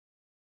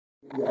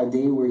a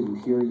day where you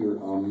hear your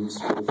ums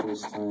for the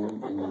first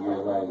time and you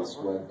realize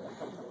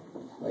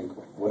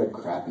what a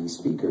crappy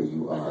speaker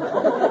you are.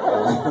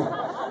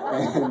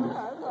 And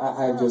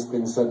I've just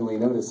been suddenly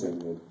noticing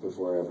that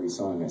before every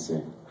song I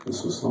say,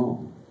 "This was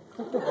song."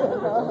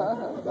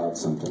 About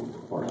something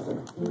or other.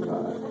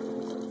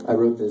 I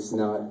wrote this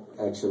not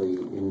actually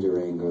in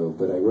Durango,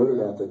 but I wrote it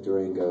at the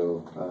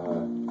Durango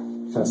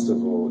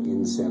Festival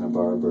in Santa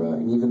Barbara,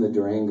 and even the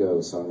Durango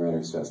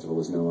Songwriters Festival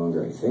is no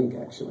longer, I think,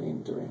 actually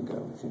in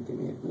Durango. I think they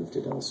may have moved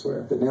it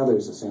elsewhere. But now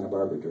there's a Santa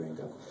Barbara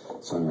Durango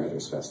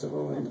Songwriters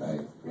Festival, and I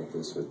wrote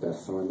this with Beth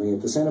Thornley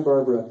at the Santa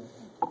Barbara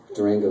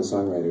Durango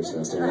Songwriters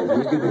Festival. If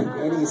you can make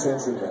any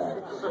sense of that,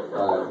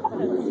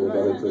 you're a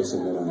better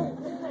person than I.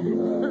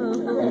 Anyway.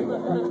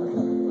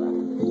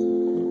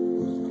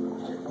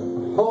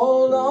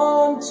 Hold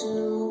on to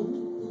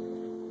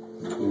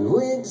your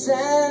wigs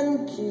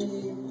and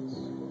keys,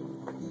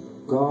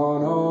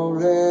 gone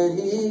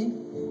already.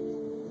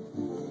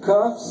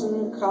 Cuffs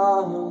and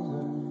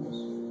collars,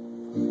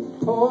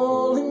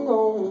 pulling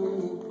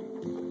only.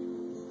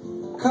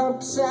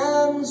 Cups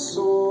and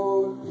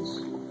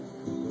swords,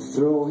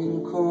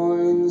 throwing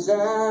coins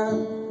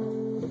and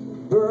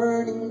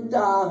burning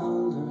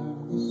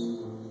dollars.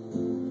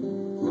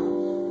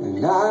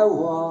 And I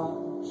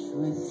watch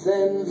with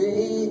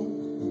envy.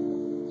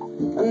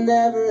 I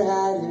never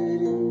had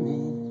it in me.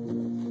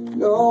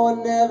 No, I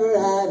never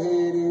had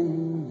it in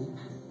me.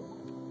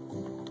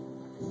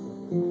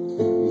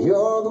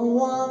 You're the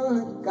one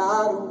that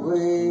got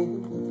away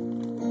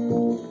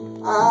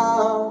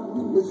out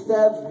with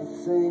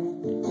everything.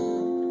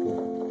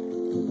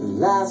 The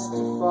last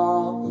to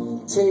fall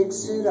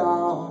takes it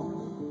all.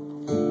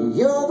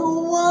 You're the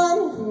one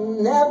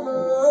who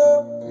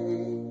never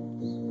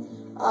pays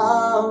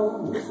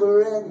out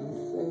for anything.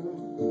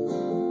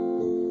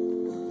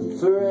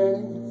 For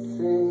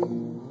anything.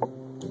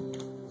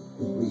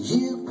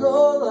 You go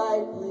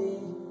lightly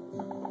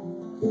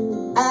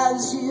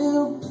as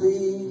you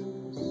please,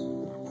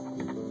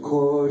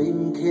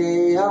 courting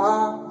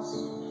chaos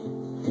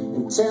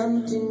and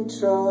tempting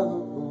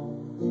trouble.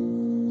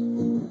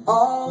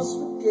 All's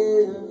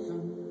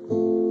forgiven,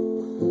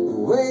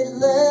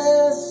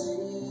 weightless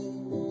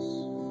seas,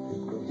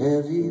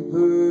 heavy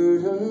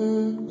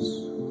burdens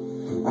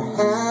are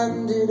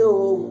handed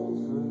over.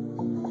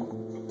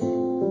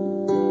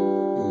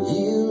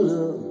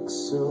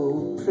 So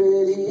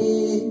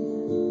pretty,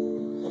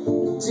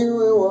 you're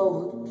doing what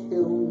would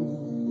kill me.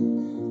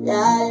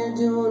 Yeah, you're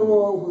doing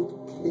what would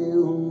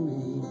kill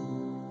me.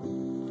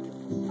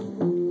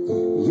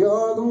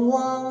 You're the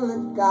one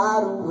that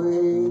got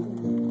away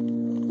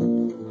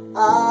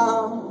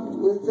out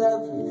with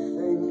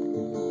everything.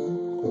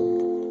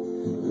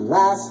 The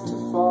last to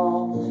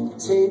fall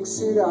takes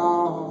it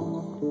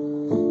all.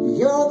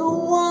 You're the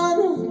one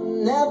who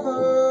never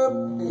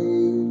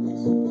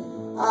pays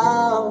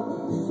out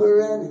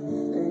for anything.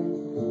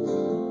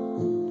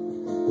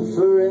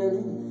 For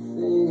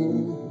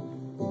anything.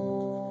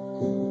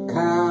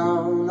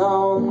 Count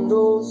on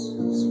those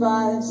whose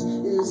vice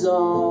is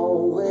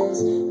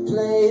always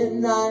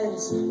playing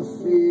nice. A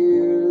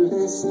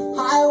fearless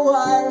high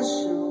wire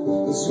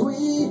show as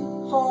we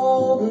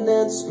hold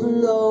nets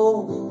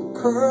below. The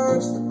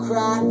curves, the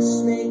cracks,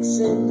 snakes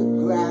in the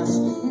grass.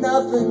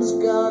 Nothing's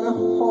gonna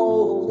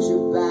hold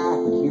you back.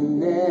 You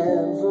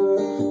never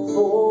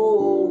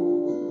fold.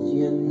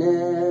 You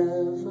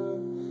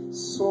never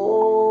sold.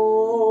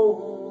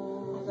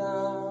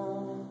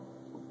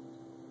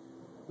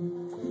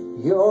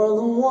 You're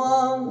the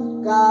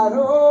one that got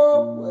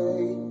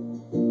away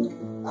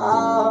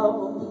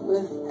out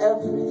with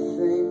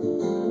everything.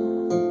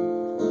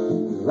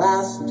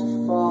 Last to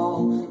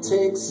fall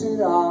takes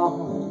it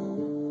all.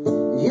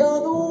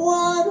 You're the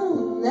one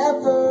who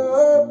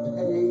never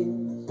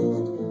pays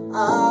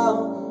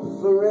out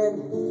for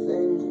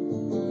anything.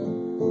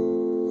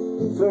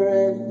 For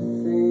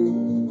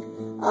anything.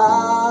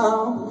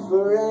 Out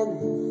for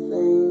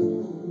anything.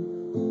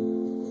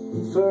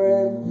 For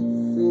anything.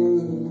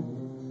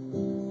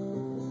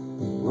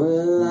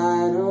 Well,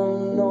 I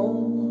don't know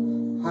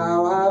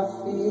how I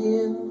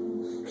feel.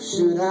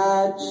 Should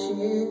I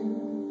cheer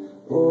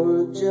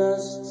or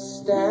just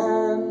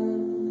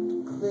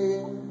stand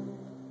clear?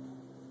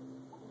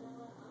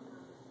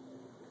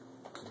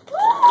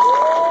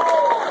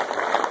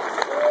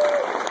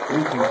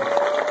 Thank you.